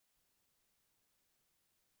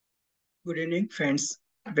Good evening friends.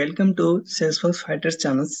 Welcome to Salesforce fighters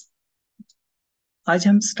channels. आज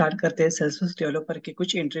हम start करते हैं सेल्सफोर्स डेवलपर के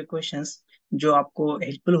कुछ इंटरव्यू क्वेश्चंस जो आपको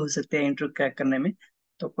हेल्पफुल हो सकते हैं इंटरव्यू क्रैक करने में।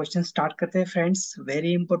 तो क्वेश्चन स्टार्ट करते हैं फ्रेंड्स।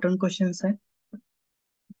 वेरी इंपॉर्टेंट क्वेश्चंस है।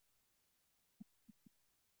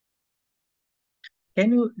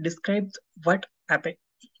 Can you describe what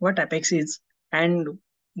apex is and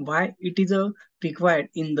why it is required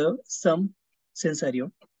in the some scenario?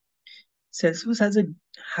 Salesforce has a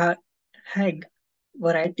hag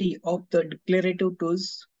variety of the declarative tools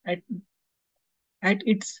at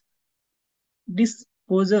its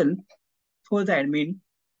disposal for the admin,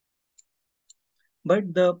 but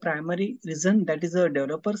the primary reason that is the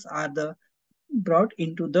developers are the brought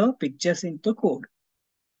into the pictures into code.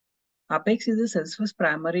 Apex is a Salesforce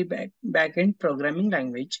primary backend programming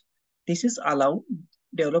language. This is allow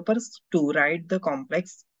developers to write the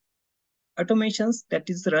complex automations that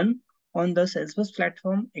is run on the Salesforce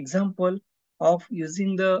platform. Example of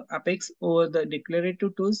using the Apex over the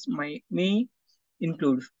declarative tools may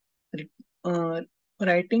include uh,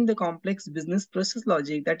 writing the complex business process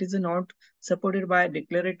logic that is not supported by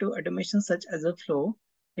declarative automation such as a flow,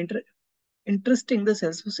 interesting the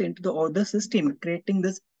Salesforce into the other system, creating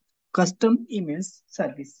this custom email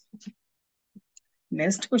service.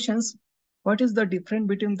 Next questions. What is the difference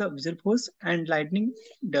between the Visualforce and Lightning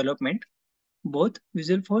development? Both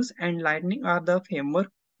Visualforce and Lightning are the framework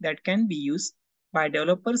that can be used by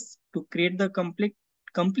developers to create the complete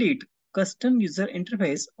custom user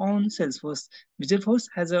interface on Salesforce. Visualforce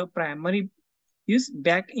has a primary use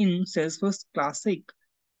back in Salesforce Classic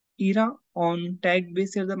era on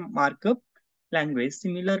tag-based markup language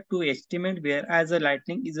similar to HTML, whereas a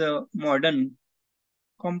Lightning is a modern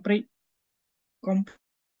componentized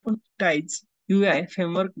UI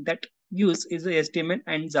framework that use is a HTML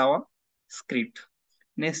and JavaScript.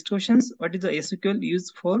 Next questions. What is the SQL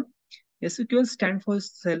used for? SQL stands for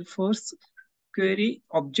Salesforce Query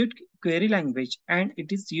Object Query Language, and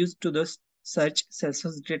it is used to the search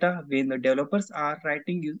Salesforce data when the developers are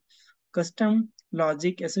writing custom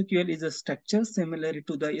logic. SQL is a structure similar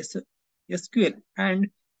to the SQL and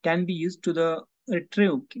can be used to the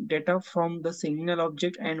retrieve data from the single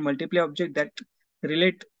object and multiple object that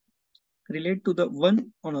relate relate to the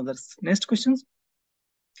one another's. Next questions.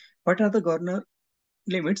 What are the governor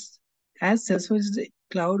limits? As Salesforce is a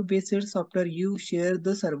cloud-based software, you share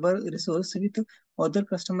the server resource with other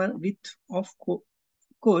customer with of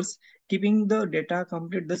course, keeping the data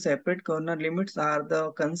complete. The separate kernel limits are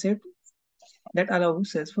the concept that allow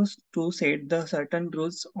Salesforce to set the certain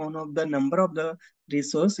rules on of the number of the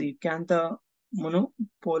resource you can the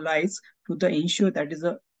monopolize to the ensure that is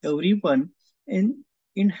everyone in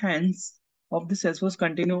hands of the Salesforce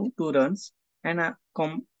continue to runs. An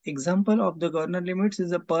example of the governor limits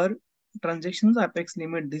is a per transactions apex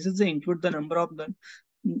limit. This is the include the number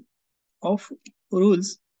of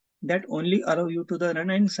rules that only allow you to the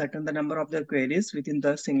run and certain the number of the queries within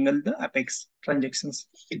the single the apex transactions.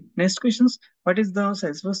 Next questions. What is the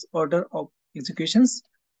Salesforce order of executions?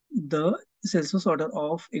 The Salesforce order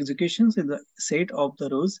of executions is a set of the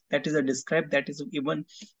rules that is a describe that is even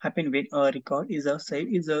happen when a record is a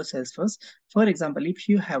save is a Salesforce. For example, if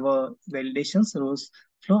you have a validations rules,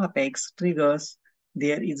 flow apex triggers,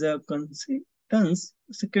 there is a consequence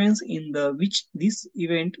sequence in the which this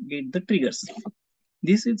event get the triggers.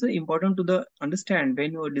 This is important to the understand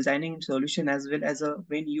when you are designing solution as well as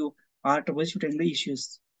when you are troubleshooting the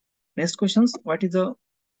issues. Next questions. What is a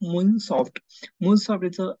MuleSoft? MuleSoft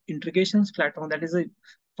is a integrations platform that is a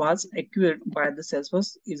was acquired by the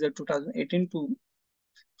Salesforce is a 2018 to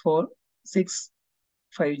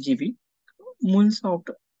 465 GB. MuleSoft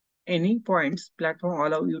any points platform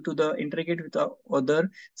allow you to the integrate with the other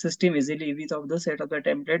system easily without the set of the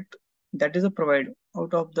template that is a provide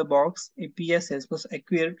out of the box APS Salesforce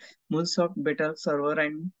acquired MuleSoft beta server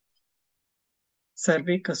and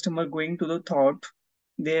survey customer going to the thought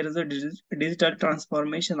there is a digital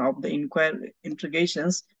transformation of the inquiry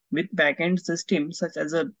integrations with backend systems such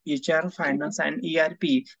as a HR, finance, and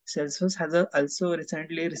ERP. Salesforce has also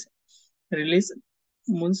recently released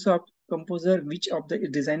MuleSoft Composer, which of the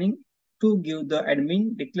designing to give the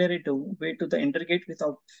admin declarative way to the integrate with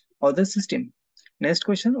other system. Next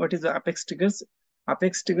question, what is the Apex triggers?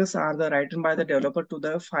 Apex triggers are the written by the developer to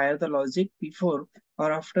the fire the logic before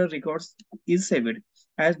or after records is saved.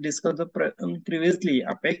 As discussed previously,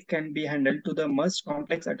 Apex can be handled to the most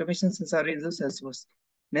complex automation scenarios in Salesforce.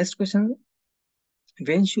 Next question,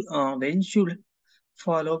 when should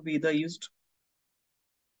follow be the used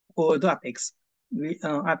over the Apex?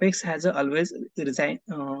 Apex has always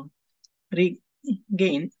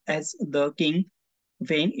regain as the king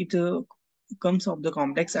when it comes of the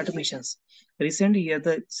complex automations. Recent year,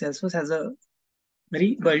 the Salesforce has a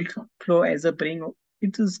rebuilt flow as a bring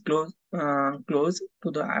it is close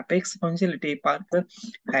to the Apex functionality. Parker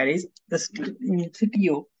Harris, the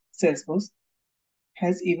CTO Salesforce,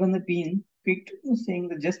 has even been picked saying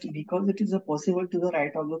that just because it is a possible to the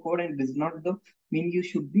write of the code and does not the mean you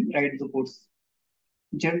should be write the codes.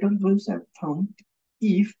 General rules have found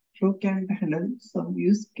if flow can handle some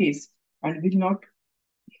use case and will not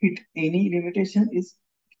hit any limitation is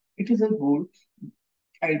it is a good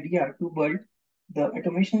idea to build the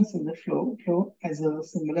automations in the flow as a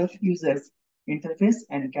similar users interface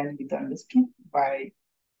and can be understood by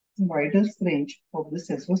wider range of the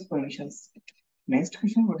Salesforce permissions. Next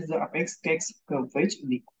question, what is the Apex text coverage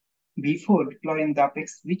before deploying the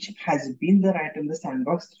Apex, which has been the right in the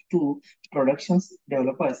sandbox to productions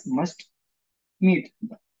developers must meet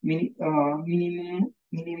minimum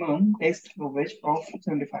text coverage of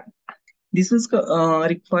 75. This is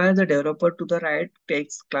require the developer to the write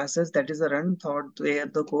text classes that is a run thought where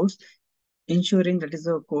the codes ensuring that is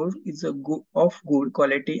a code is a of good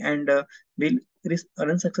quality and will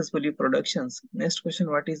run successfully productions. Next question,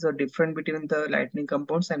 what is the difference between the lightning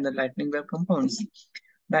compounds and the lightning web compounds?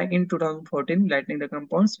 Back in 2014, lightning the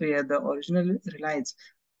compounds where the original relies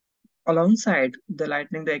alongside the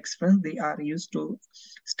lightning the expense they are used to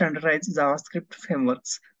standardize JavaScript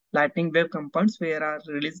frameworks. Lightning web compounds were are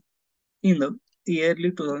released in the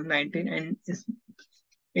early 2019 and is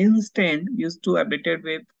instead used to updated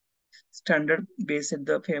web standard based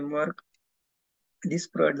the framework. This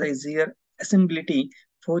provides the easier assembly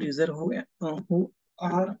for users who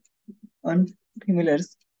are unfamiliar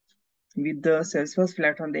with the Salesforce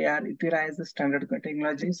platform. They are utilize the standard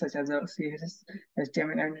technology such as CSS,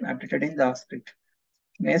 HTML, and updated in JavaScript.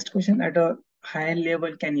 Next question, at a higher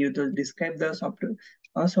level, can you describe the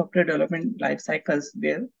software development life cycles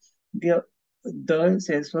where the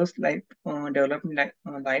Salesforce development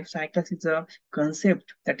life cycles is a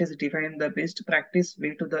concept that is defined the best practice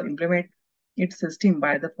way to the implement its system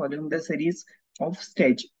by the following the series of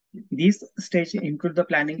stage. These stages include the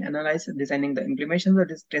planning, analysis, designing the implementation,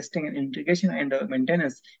 the testing and integration and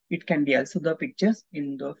maintenance. It can be also the pictures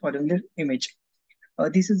in the following the image.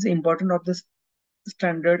 This is important of the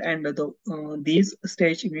standard and these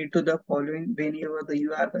stage need to the following whenever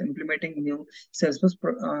you are implementing new Salesforce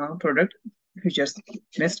product features.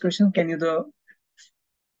 Next question, can you the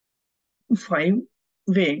find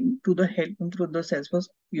way to the help through the Salesforce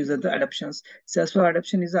user the adoptions. Salesforce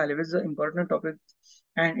adoption is always an important topic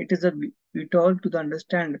and it is a vital to the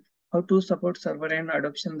understand how to support server and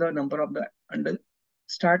adoption the number of the under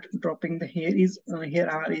start dropping the here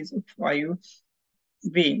are is 5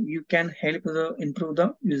 way you can help the improve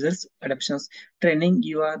the users adoptions. Training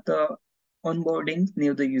you are the onboarding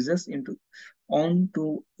new the users into on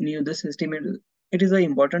to new the system. It is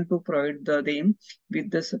important to provide them with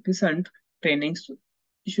the sufficient trainings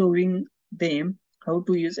showing them how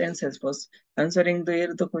to use and Salesforce. Answering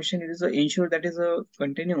the question is ensure that is a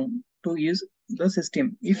continue to use the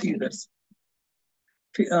system if users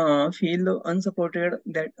feel unsupported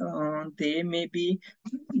that they may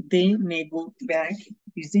go back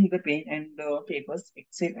using the pen and papers,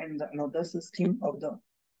 Excel and another system of the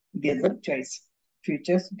other choice.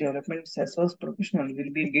 Futures development Salesforce professional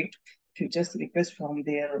will be get futures requests from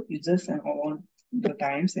their users and all the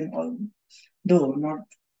times and all though not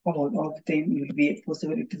all of them will be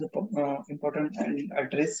possible. It is important and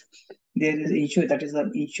address there is issue that is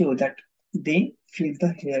an issue that they feel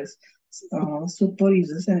the hairs super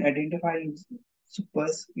users and identify super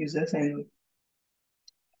users and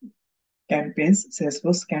campaigns.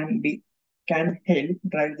 Salesforce can help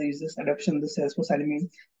drive the users adoption. The Salesforce admin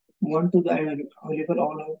want to be available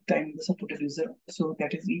all of the time the supported user. So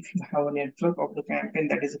that is if you have a network of the campaign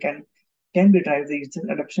that is can be drive the user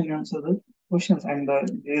adoption and so the questions and the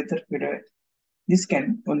other video. This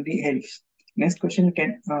can only help. Next question,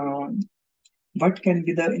 can what can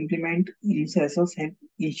be the implement in Salesforce help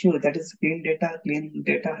issue that is clean data? Clean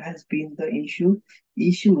data has been the issue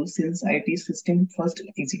since IT system first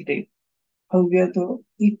executed. However,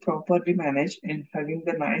 if properly managed and having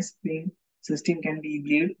the nice clean system can be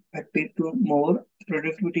lead appeal to more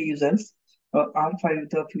productivity users. R5,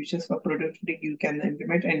 the features of productivity you can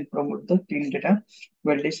implement and promote the clean data.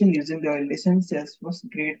 Validation using the validation Salesforce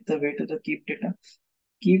create the way to the keep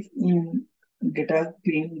data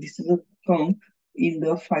clean. This is a count in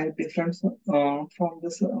the 5 different from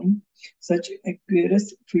the such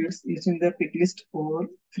aquarius fields using the pick list or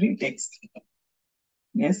free text.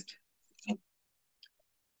 Next,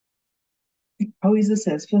 how is the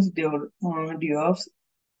Salesforce DevOps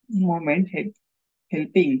movement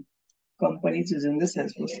helping companies using the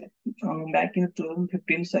Salesforce? back in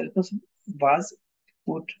 2015, Salesforce was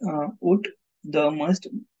put the most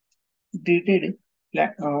detailed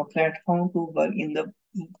platform to work in the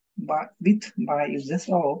by users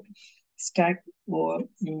of Stack or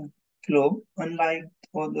Flow. Unlike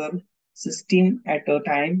other system at a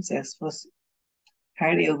time, Salesforce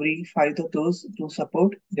had every five to tools to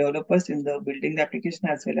support developers in the building the application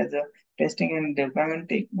as well as the testing and deployment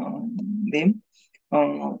take them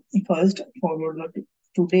uh, first forward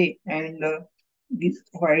today and this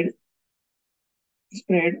wide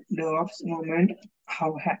spread DevOps movement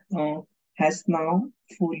has now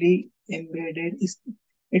fully embedded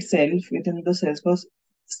itself within the Salesforce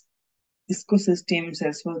ecosystem.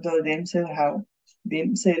 Salesforce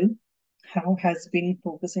themselves how has been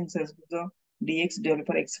focusing the DX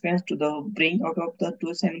developer experience to the bring out of the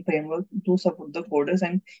tools and framework to support the coders.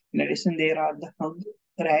 And in addition, there are the hub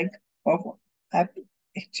rack of app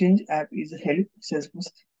exchange app is help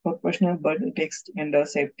Salesforce professional but text and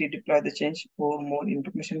safety deploy the change for more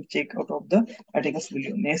information check out of the articles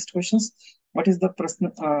video. Next questions. What is the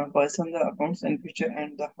person, the accounts and feature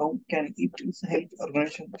and the how can it help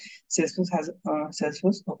organization?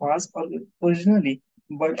 Salesforce was originally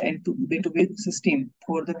but into B2B system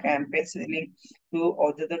for the campaign selling to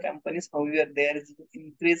other the companies. However, there is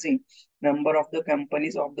increasing number of the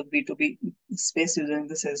companies of the B2B space using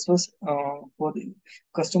the Salesforce for the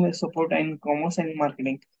customer support and commerce and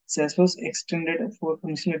marketing. Salesforce extended for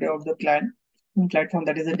functionality of the platform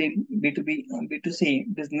that is a B2B,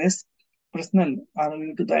 B2C business personal are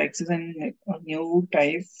you to the access and a new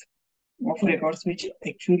type of records which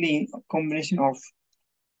actually a combination of.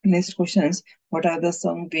 Next questions. What are the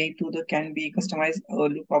some way to the can be customized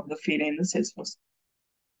look of the field in the Salesforce?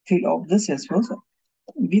 Field of the Salesforce.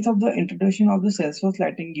 With of the introduction of the Salesforce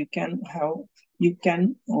Lightning, you can now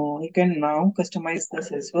customize the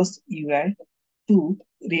Salesforce UI to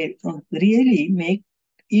really make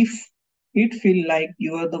if it feel like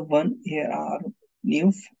you are the one. Here are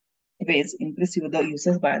new ways impress you the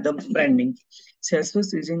users by the branding.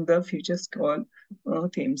 Salesforce using the features called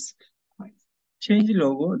themes. Change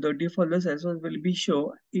logo. The default Salesforce will be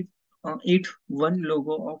show if it one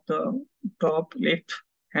logo of the top left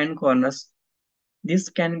hand corners. This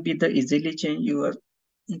can be the easily change your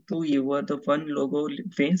to your the one logo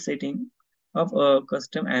when setting of a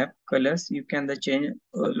custom app colors. You can the change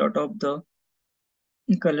a lot of the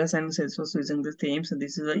colors and Salesforce using the themes. So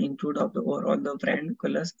this is the include of the overall the brand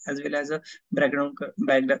colors as well as a background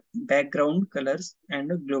colors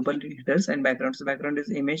and global headers and backgrounds. So background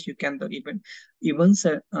is image. You can the even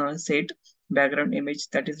set background image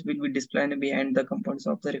that is will be displayed behind the components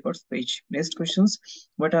of the records page. Next questions.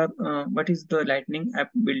 What is the Lightning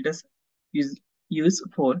app builders use use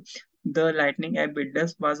for? The Lightning app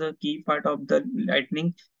builders was a key part of the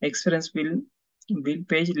Lightning experience will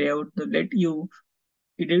page layout to let you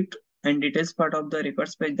edit and details part of the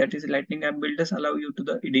records page that is Lightning app builders allow you to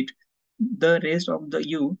the edit. The rest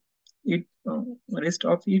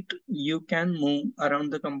of it you can move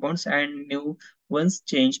around the compounds and new ones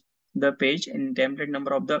change the page and template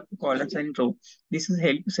number of the columns and row. This is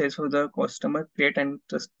help says for the customer create and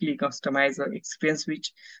justly customize the experience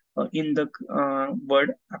which in the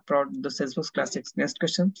word about the Salesforce classics. Next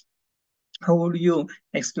question. How would you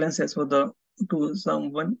explain Salesforce to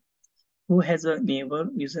someone who has a neighbor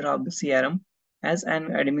user of the CRM as an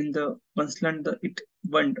admin the once learned the it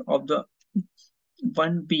one of the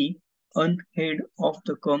one be unheard of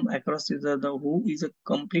the come across user the who is a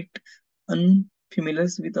complete unfamiliar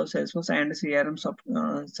with the Salesforce and CRM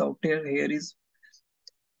software. Here is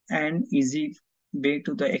an easy way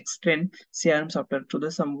to the extend CRM software to the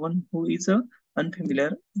someone who is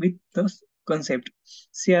unfamiliar with the concept.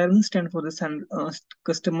 CRM stand for the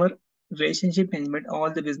customer relationship management.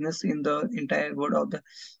 All the business in the entire world of the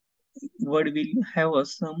world will have a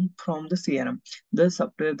sum from the CRM. The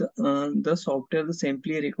software the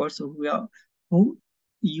simply records who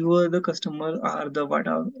you are the customer are the what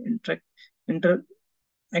are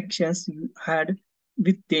interactions you had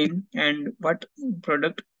with them and what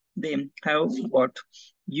product they have bought.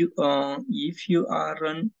 You if you are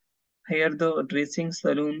run here the dressing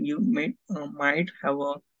salon, you might have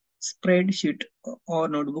a spreadsheet or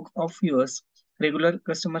notebook of yours. Regular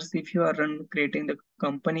customers, if you are run creating the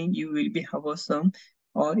company, you will be have a sum.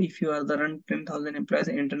 Or if you are the run 10,000 employees,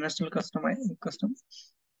 international custom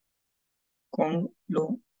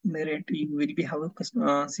conglomerate, you will be have a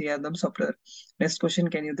CRM software. Next question,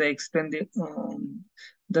 can you explain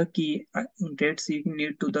the key dates you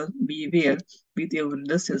need to the be aware with your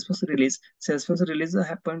the Salesforce release? Salesforce release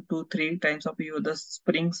happen 2-3 times of your the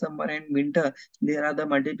spring, summer, and winter. There are the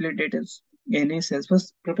multiple dates any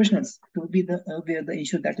Salesforce professionals to be the aware the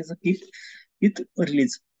issue that is a keep with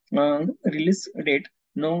release. Release date.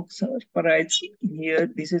 No surprise here.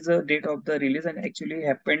 This is the date of the release and actually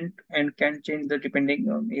happened and can change the depending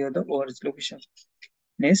on the ORG location.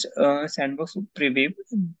 Next, sandbox preview.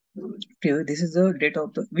 Preview. This is the date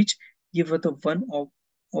of the which give the one of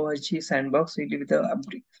ORG sandbox will be the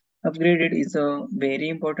upgrade. Upgraded is very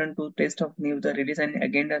important to test of new the release and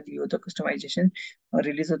again the new the customization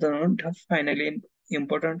release of the node. Finally,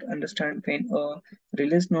 important understand when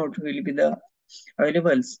release node will be the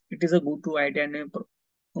available. It is a good to idea and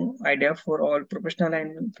idea for all professional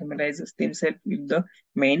and familiarize themselves with the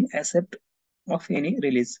main aspect of any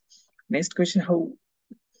release. Next question: how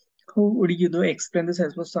would you do explain this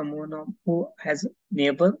as for someone who has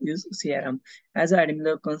never used CRM? As I admin,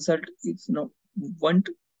 the consult it's one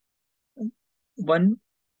one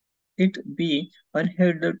it be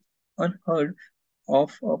unheard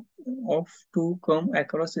of to come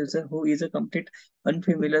across user who is a complete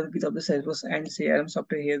unfamiliar with of the Salesforce and CRM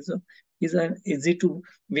software. Here is easy to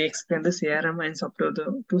we explain the CRM and software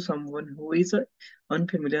to someone who is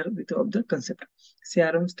unfamiliar with of the concept.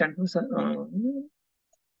 CRM stand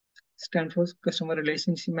for customer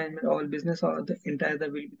relationship management. All business or the entire the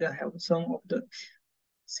will be the have some of the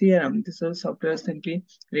CRM. This is software simply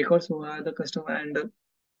records who are the customer and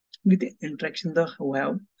with the interaction the who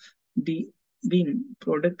have be been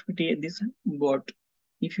productivity this bot.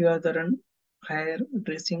 If you are the run higher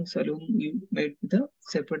dressing salon, you made the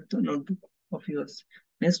separate notebook of yours.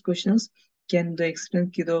 Next questions: can the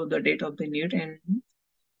explain the date of the need and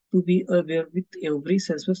to be aware with every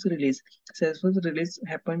Salesforce release. Salesforce release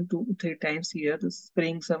happen 2-3 times a year. The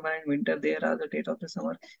spring, summer, and winter. There are the date of the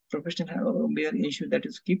summer. Professional have a bare issue that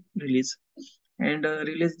is keep release and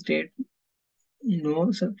release date.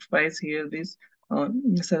 No surprise here.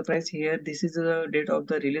 Surprise here. This is the date of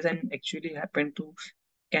the release and actually happen to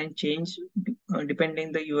can change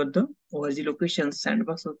depending the your the ORG location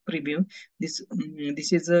sandbox or preview. This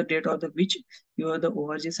is the date of the which your the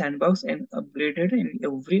ORG sandbox and upgraded in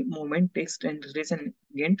every moment text and release and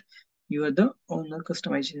again you are the owner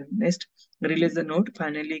customization. Next, release the note.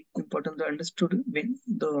 Finally, important to understood when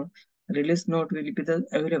the release note will be the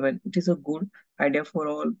available. It is a good idea for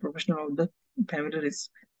all professional of the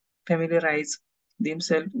familiarize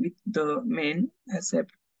themselves with the main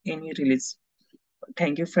accept any release.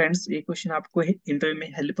 Thank you friends, ये question आपको interview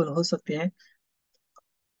में helpful हो सकते हैं,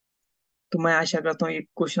 तो मैं आशा करता हूँ ये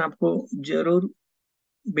क्वेश्चन आपको जरूर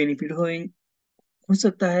बेनिफिट हो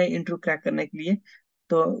सकता है इंटरव्यू क्रैक करने के लिए।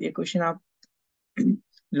 तो ये क्वेश्चन आप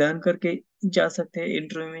लर्न करके जा सकते हैं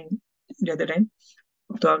इंटरव्यू में ज्यादा टाइम।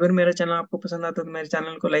 तो अगर मेरा चैनल आपको पसंद आता है तो मेरे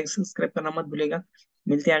चैनल को लाइक सब्सक्राइब करना मत भूलेगा।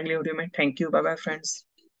 मिलते हैं अगले वीडियो में। Thank you, bye bye friends.